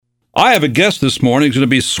I have a guest this morning who's going to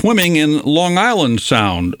be swimming in Long Island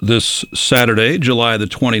Sound this Saturday, July the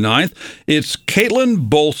 29th. It's Kaitlin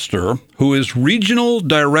Bolster, who is Regional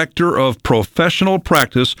Director of Professional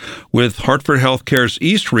Practice with Hartford Healthcare's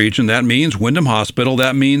East Region. That means Wyndham Hospital.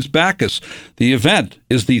 That means Bacchus. The event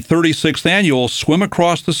is the 36th annual Swim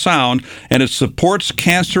Across the Sound, and it supports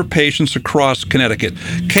cancer patients across Connecticut.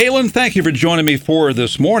 Kaitlin, thank you for joining me for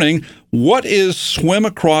this morning. What is Swim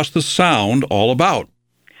Across the Sound all about?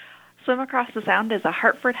 Swim Across the Sound is a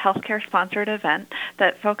Hartford Healthcare-sponsored event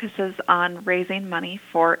that focuses on raising money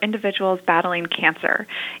for individuals battling cancer.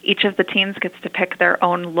 Each of the teams gets to pick their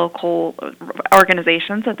own local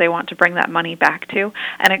organizations that they want to bring that money back to,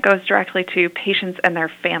 and it goes directly to patients and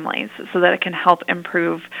their families so that it can help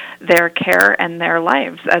improve their care and their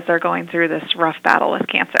lives as they're going through this rough battle with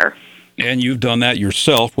cancer. And you've done that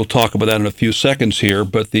yourself. We'll talk about that in a few seconds here,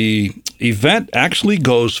 but the event actually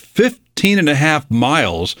goes 15 and a half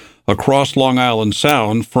miles across Long Island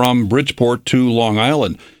Sound from Bridgeport to Long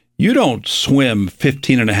Island. You don't swim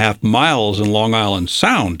 15 and a half miles in Long Island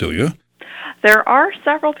Sound, do you? There are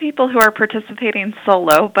several people who are participating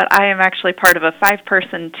solo, but I am actually part of a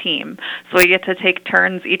 5-person team. So we get to take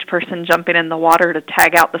turns, each person jumping in the water to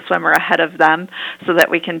tag out the swimmer ahead of them so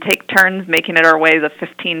that we can take turns making it our way the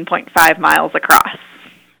 15.5 miles across.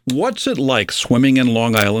 What's it like swimming in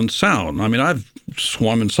Long Island Sound? I mean, I've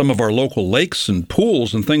swum in some of our local lakes and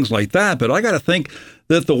pools and things like that, but I got to think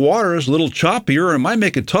that the water is a little choppier and it might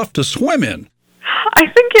make it tough to swim in.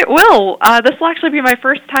 I think it will. This will actually be my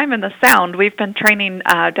first time in the Sound. We've been training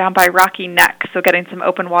down by Rocky Neck, so getting some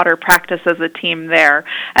open water practice as a team there.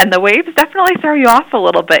 And the waves definitely throw you off a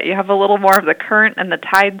little bit. You have a little more of the current and the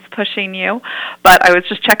tides pushing you. But I was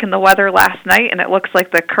just checking the weather last night, and it looks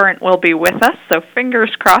like the current will be with us. So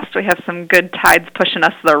fingers crossed we have some good tides pushing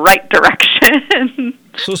us the right direction.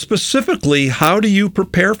 So specifically, how do you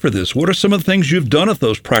prepare for this? What are some of the things you've done at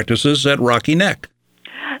those practices at Rocky Neck?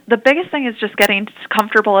 The biggest thing is just getting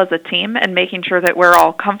comfortable as a team and making sure that we're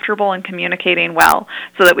all comfortable and communicating well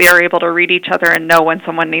so that we are able to read each other and know when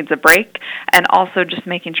someone needs a break, and also just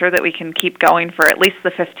making sure that we can keep going for at least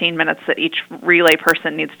the 15 minutes that each relay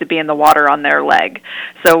person needs to be in the water on their leg.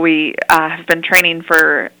 So we have been training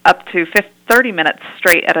for up to 30 minutes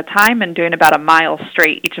straight at a time and doing about a mile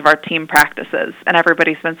straight each of our team practices, and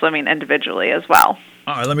everybody's been swimming individually as well.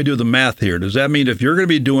 All right, let me do the math here. Does that mean if you're going to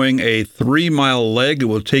be doing a 3-mile leg, it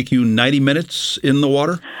will take you 90 minutes in the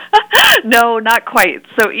water? No, not quite.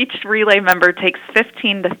 So each relay member takes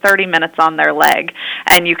 15 to 30 minutes on their leg,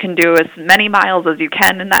 and you can do as many miles as you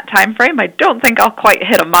can in that time frame. I don't think I'll quite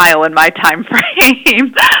hit a mile in my time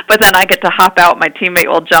frame, but then I get to hop out, my teammate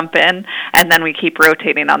will jump in, and then we keep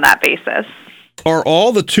rotating on that basis. Are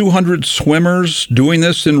all the 200 swimmers doing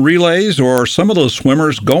this in relays, or are some of those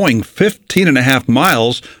swimmers going 15 and a half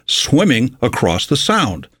miles swimming across the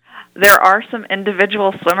Sound? There are some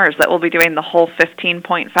individual swimmers that will be doing the whole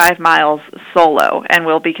 15.5 miles solo, and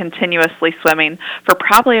will be continuously swimming for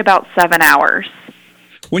probably about 7 hours.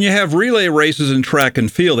 When you have relay races in track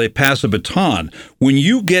and field, they pass a baton. When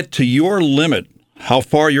you get to your limit, how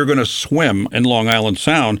far you're going to swim in Long Island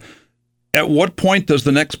Sound, at what point does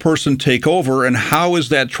the next person take over, and how is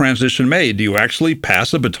that transition made? Do you actually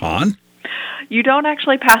pass a baton? You don't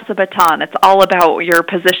actually pass the baton. It's all about your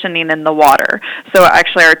positioning in the water. So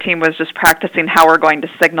actually our team was just practicing how we're going to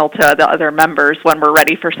signal to the other members when we're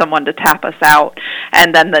ready for someone to tap us out.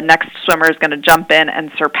 And then the next swimmer is going to jump in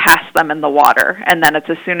and surpass them in the water. And then it's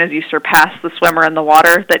as soon as you surpass the swimmer in the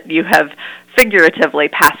water that you have figuratively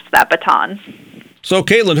passed that baton. So,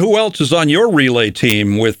 Kaitlin, who else is on your relay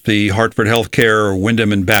team with the Hartford Healthcare,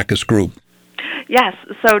 Wyndham, and Bacchus group? Yes,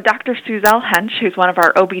 so Dr. Suzelle Hench, who's one of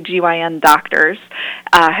our OBGYN doctors,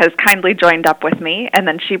 has kindly joined up with me, and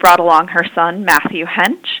then she brought along her son, Matthew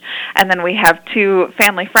Hench, and then we have 2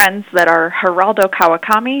 family friends that are Geraldo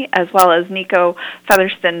Kawakami as well as Nico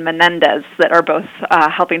Featherston Menendez that are both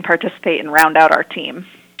helping participate and round out our team.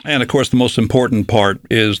 And, of course, the most important part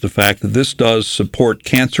is the fact that this does support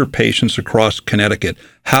cancer patients across Connecticut.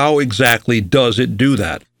 How exactly does it do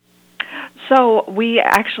that? So we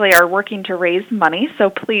actually are working to raise money, so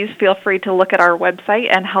please feel free to look at our website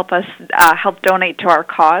and help us help donate to our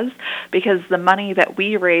cause, because the money that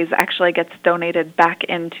we raise actually gets donated back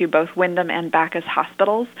into both Wyndham and Bacchus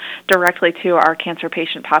hospitals directly to our cancer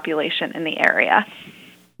patient population in the area.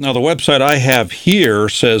 Now, the website I have here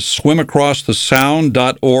says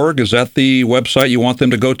swimacrossthesound.org. Is that the website you want them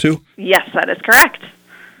to go to? Yes, that is correct.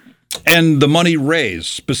 And the money raised,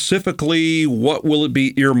 specifically, what will it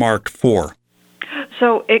be earmarked for?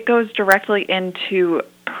 So it goes directly into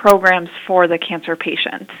programs for the cancer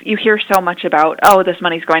patients. You hear so much about, oh, this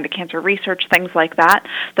money's going to cancer research, things like that.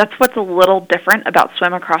 That's what's a little different about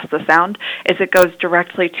Swim Across the Sound, is it goes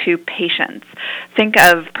directly to patients. Think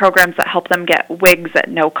of programs that help them get wigs at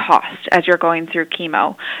no cost as you're going through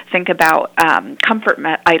chemo. Think about comfort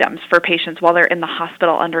items for patients while they're in the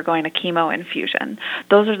hospital undergoing a chemo infusion.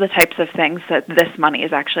 Those are the types of things that this money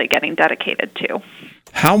is actually getting dedicated to.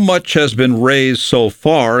 How much has been raised so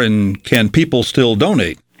far, and can people still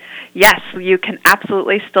donate? Yes, you can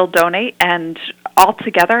absolutely still donate, and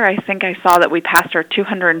altogether, I think I saw that we passed our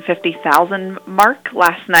 250,000 mark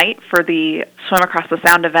last night for the Swim Across the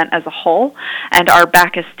Sound event as a whole, and our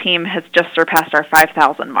Bacchus team has just surpassed our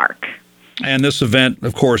 5,000 mark. And this event,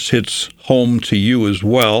 of course, hits home to you as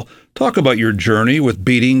well. Talk about your journey with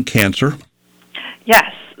beating cancer.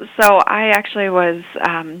 Yes. So I actually was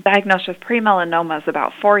diagnosed with pre-melanomas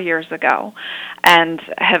about 4 years ago and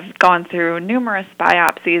have gone through numerous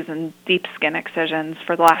biopsies and deep skin excisions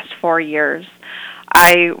for the last 4 years.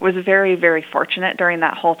 I was very, very fortunate during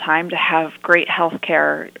that whole time to have great health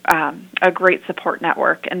care, a great support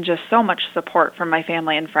network, and just so much support from my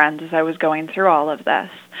family and friends as I was going through all of this.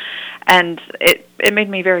 And it made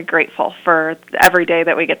me very grateful for every day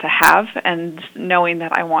that we get to have, and knowing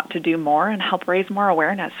that I want to do more and help raise more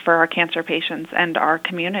awareness for our cancer patients and our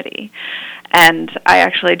community. And I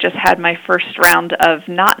actually just had my first round of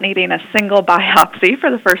not needing a single biopsy for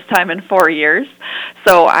the first time in 4 years.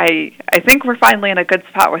 So I think we're finally in a good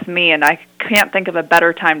spot with me, and I can't think of a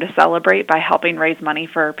better time to celebrate by helping raise money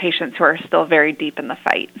for patients who are still very deep in the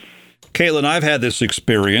fight. Kaitlin, I've had this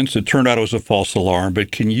experience. It turned out it was a false alarm,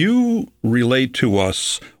 but can you relate to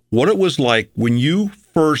us what it was like when you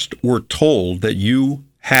first were told that you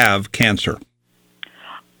have cancer?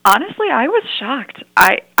 Honestly, I was shocked.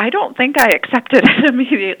 I don't think I accepted it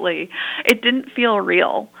immediately. It didn't feel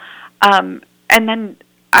real. And then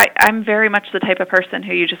I'm very much the type of person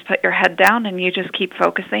who you just put your head down and you just keep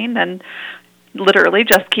focusing and literally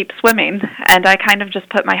just keep swimming. And I kind of just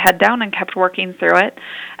put my head down and kept working through it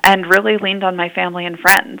and really leaned on my family and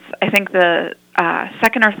friends. I think the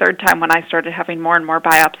second or third time when I started having more and more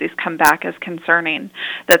biopsies come back as concerning,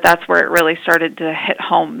 that's where it really started to hit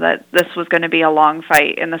home that this was going to be a long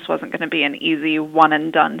fight and this wasn't going to be an easy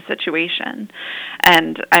one-and-done situation.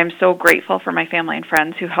 And I'm so grateful for my family and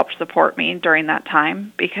friends who helped support me during that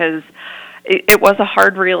time, because it was a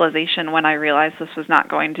hard realization when I realized this was not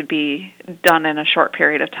going to be done in a short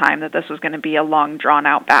period of time, that this was going to be a long,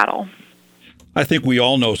 drawn-out battle. I think we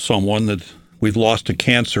all know someone that we've lost to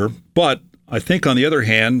cancer, but I think, on the other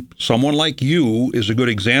hand, someone like you is a good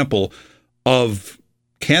example of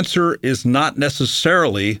cancer is not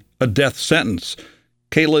necessarily a death sentence.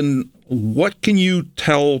 Kaitlin, what can you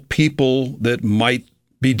tell people that might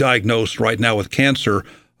be diagnosed right now with cancer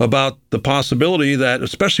about the possibility that,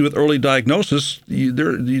 especially with early diagnosis,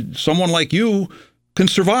 someone like you can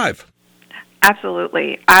survive?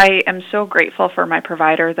 Absolutely. I am so grateful for my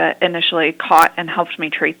provider that initially caught and helped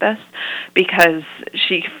me treat this, because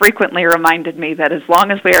she frequently reminded me that as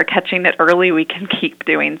long as we are catching it early, we can keep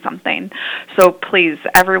doing something. So please,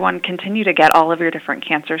 everyone, continue to get all of your different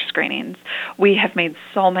cancer screenings. We have made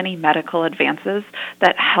so many medical advances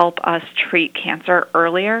that help us treat cancer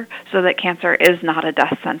earlier so that cancer is not a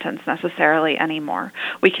death sentence necessarily anymore.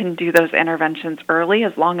 We can do those interventions early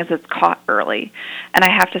as long as it's caught early. And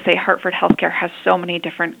I have to say, Hartford Healthcare has so many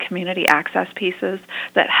different community access pieces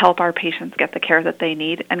that help our patients get the care that they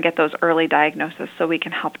need and get those early diagnoses, so we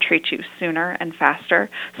can help treat you sooner and faster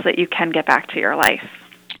so that you can get back to your life.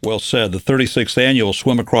 Well said. The 36th annual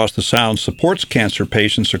Swim Across the Sound supports cancer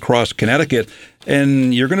patients across Connecticut,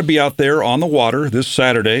 and you're going to be out there on the water this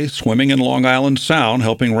Saturday, swimming in Long Island Sound,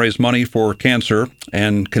 helping raise money for cancer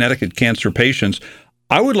and Connecticut cancer patients.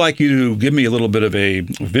 I would like you to give me a little bit of a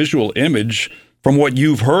visual image, from what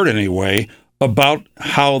you've heard anyway, about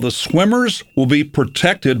how the swimmers will be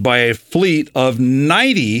protected by a fleet of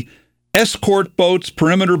 90 escort boats,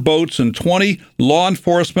 perimeter boats, and 20 law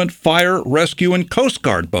enforcement, fire, rescue, and Coast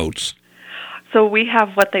Guard boats. So we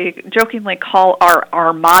have what they jokingly call our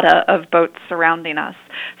armada of boats surrounding us.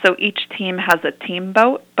 So each team has a team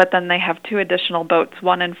boat, but then they have 2 additional boats,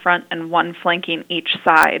 one in front and one flanking each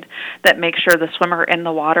side, that make sure the swimmer in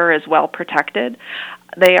the water is well protected.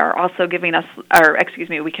 They are also giving us,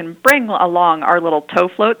 we can bring along our little tow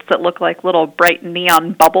floats that look like little bright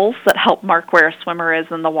neon bubbles that help mark where a swimmer is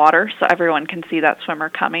in the water, so everyone can see that swimmer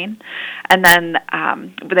coming. And then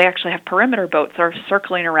they actually have perimeter boats that are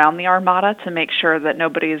circling around the armada to make sure that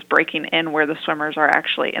nobody is breaking in where the swimmers are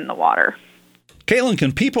actually in the water. Kaitlin,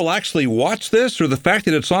 can people actually watch this, or the fact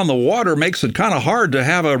that it's on the water makes it kind of hard to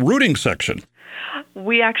have a rooting section?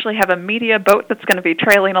 We actually have a media boat that's going to be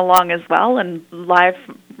trailing along as well and live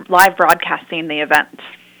broadcasting the event.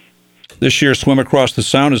 This year's Swim Across the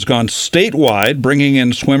Sound has gone statewide, bringing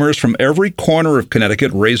in swimmers from every corner of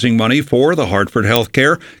Connecticut, raising money for the Hartford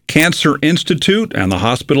Healthcare Cancer Institute and the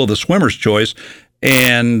Hospital of the Swimmer's Choice.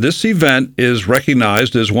 And this event is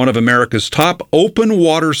recognized as one of America's top open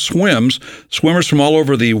water swims. Swimmers from all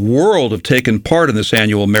over the world have taken part in this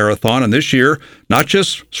annual marathon. And this year, not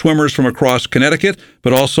just swimmers from across Connecticut,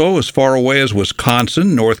 but also as far away as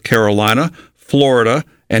Wisconsin, North Carolina, Florida,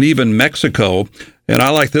 and even Mexico. And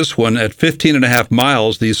I like this one. At 15.5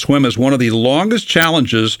 miles, the swim is one of the longest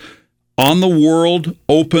challenges on the World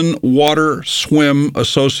Open Water Swim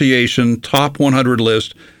Association Top 100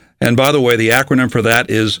 list. And by the way, the acronym for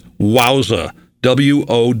that is WOWSA,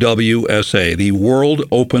 WOWSA, the World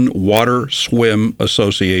Open Water Swim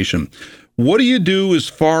Association. What do you do as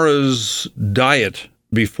far as diet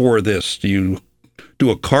before this? Do you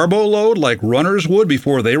do a carbo load like runners would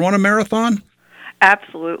before they run a marathon?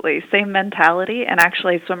 Absolutely. Same mentality. And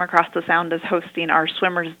actually, Swim Across the Sound is hosting our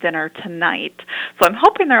swimmer's dinner tonight. So I'm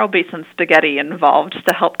hoping there will be some spaghetti involved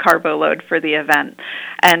to help carbo load for the event.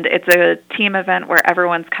 And it's a team event where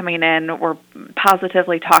everyone's coming in. We're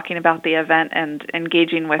positively talking about the event and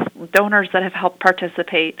engaging with donors that have helped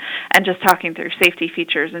participate and just talking through safety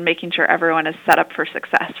features and making sure everyone is set up for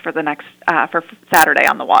success for the next for Saturday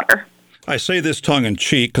on the water. I say this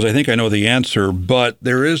tongue-in-cheek because I think I know the answer, but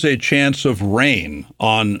there is a chance of rain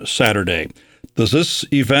on Saturday. Does this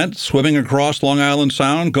event, Swimming Across Long Island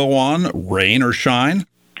Sound, go on, rain or shine?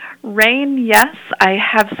 Rain, yes. I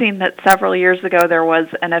have seen that several years ago there was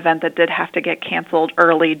an event that did have to get canceled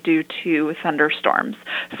early due to thunderstorms.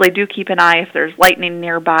 So they do keep an eye if there's lightning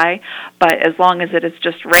nearby, but as long as it is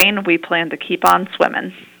just rain, we plan to keep on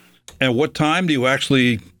swimming. And what time do you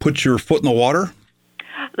actually put your foot in the water?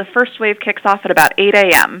 The first wave kicks off at about 8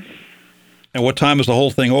 a.m. And what time is the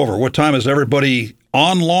whole thing over? What time is everybody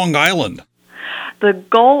on Long Island? The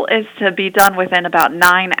goal is to be done within about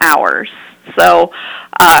 9 hours. So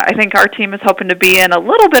I think our team is hoping to be in a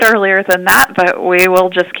little bit earlier than that, but we will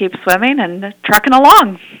just keep swimming and trucking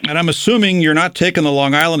along. And I'm assuming you're not taking the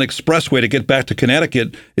Long Island Expressway to get back to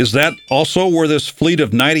Connecticut. Is that also where this fleet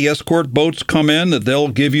of 90 escort boats come in, that they'll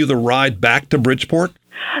give you the ride back to Bridgeport?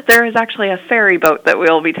 There is actually a ferry boat that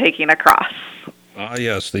we'll be taking across.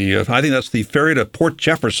 Yes, I think that's the ferry to Port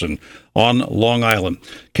Jefferson on Long Island.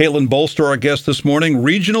 Kaitlin Bolster, our guest this morning,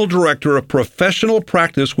 Regional Director of Professional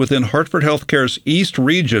Practice within Hartford Healthcare's East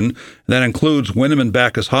Region. That includes Wyndham and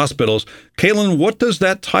Backus hospitals. Kaitlin, what does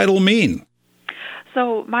that title mean?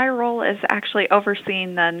 So my role is actually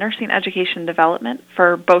overseeing the nursing education development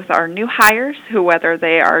for both our new hires, who whether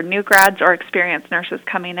they are new grads or experienced nurses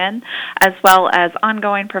coming in, as well as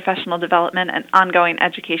ongoing professional development and ongoing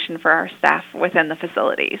education for our staff within the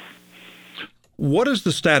facilities. What is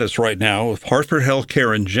the status right now of Hartford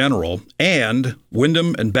Healthcare in general and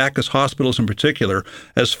Wyndham and Backus hospitals in particular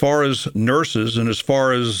as far as nurses and as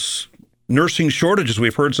far as nursing shortages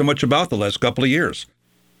we've heard so much about the last couple of years?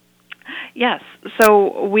 Yes.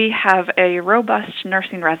 So we have a robust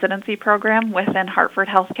nursing residency program within Hartford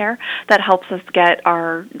Healthcare that helps us get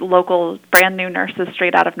our local brand new nurses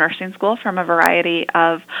straight out of nursing school from a variety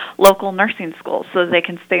of local nursing schools so they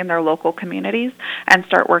can stay in their local communities and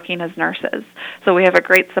start working as nurses. So we have a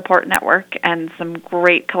great support network and some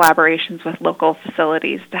great collaborations with local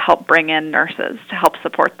facilities to help bring in nurses to help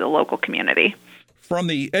support the local community. From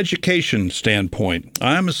the education standpoint,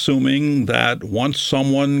 I'm assuming that once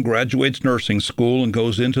someone graduates nursing school and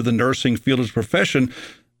goes into the nursing field as a profession,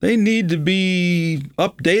 they need to be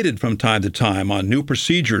updated from time to time on new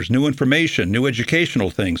procedures, new information, new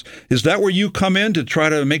educational things. Is that where you come in to try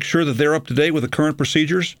to make sure that they're up to date with the current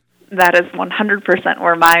procedures? That is 100%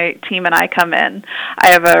 where my team and I come in.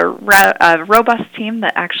 I have a robust team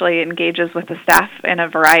that actually engages with the staff in a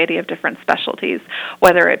variety of different specialties,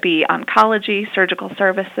 whether it be oncology, surgical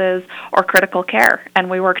services, or critical care. And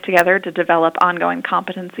we work together to develop ongoing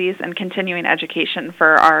competencies and continuing education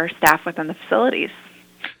for our staff within the facilities.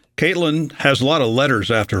 Kaitlin has a lot of letters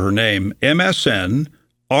after her name: MSN,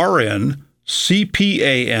 RN,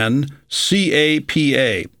 CPAN,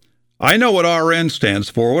 CAPA. I know what RN stands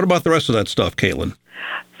for. What about the rest of that stuff, Kaitlin?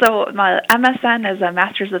 So my MSN is a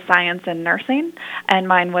Master's of Science in Nursing, and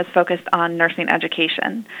mine was focused on nursing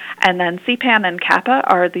education. And then CPAN and CAPA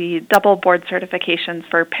are the double board certifications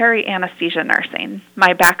for peri-anesthesia nursing.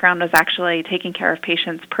 My background was actually taking care of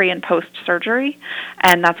patients pre- and post-surgery,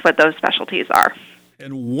 and that's what those specialties are.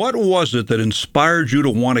 And what was it that inspired you to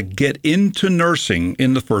want to get into nursing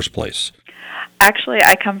in the first place? Actually,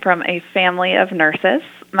 I come from a family of nurses.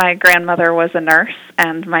 My grandmother was a nurse,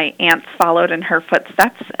 and my aunts followed in her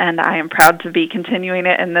footsteps, and I am proud to be continuing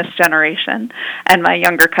it in this generation. And my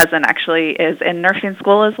younger cousin actually is in nursing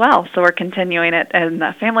school as well, so we're continuing it in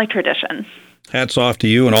the family tradition. Hats off to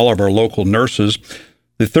you and all of our local nurses.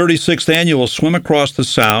 The 36th annual Swim Across the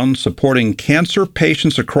Sound, supporting cancer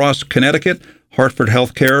patients across Connecticut. Hartford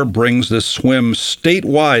Healthcare brings this swim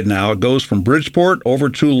statewide now. It goes from Bridgeport over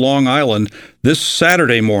to Long Island this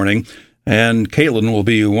Saturday morning. And Kaitlin will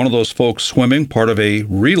be one of those folks swimming, part of a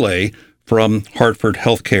relay from Hartford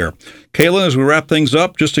Healthcare. Kaitlin, as we wrap things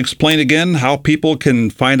up, just explain again how people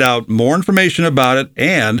can find out more information about it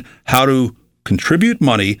and how to contribute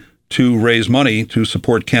money to raise money to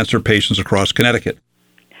support cancer patients across Connecticut.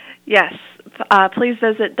 Yes. Please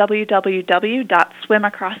visit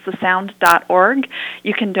www.swimacrossthesound.org.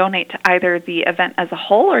 You can donate to either the event as a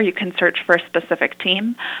whole or you can search for a specific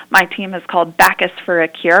team. My team is called Bacchus for a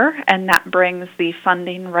Cure, and that brings the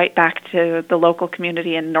funding right back to the local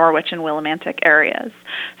community in Norwich and Willimantic areas.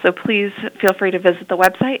 So please feel free to visit the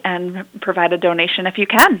website and provide a donation if you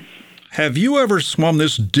can. Have you ever swum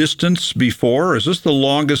this distance before? Is this the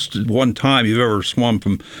longest one time you've ever swum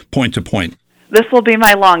from point to point? This will be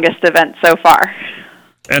my longest event so far.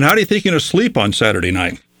 And how do you think you're going to sleep on Saturday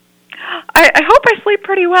night? I hope I sleep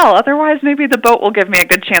pretty well. Otherwise, maybe the boat will give me a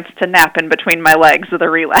good chance to nap in between my legs of the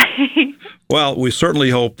relay. Well, we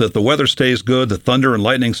certainly hope that the weather stays good, the thunder and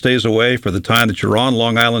lightning stays away for the time that you're on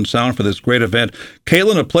Long Island Sound for this great event.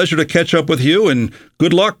 Kaitlin, a pleasure to catch up with you, and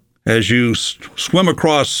good luck as you swim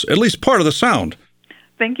across at least part of the Sound.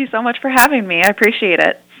 Thank you so much for having me. I appreciate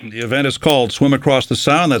it. The event is called Swim Across the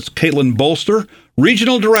Sound. That's Kaitlin Bolster,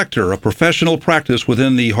 Regional Director of Professional Practice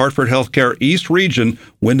within the Hartford Healthcare East Region,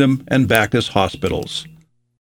 Windham and Bacchus Hospitals.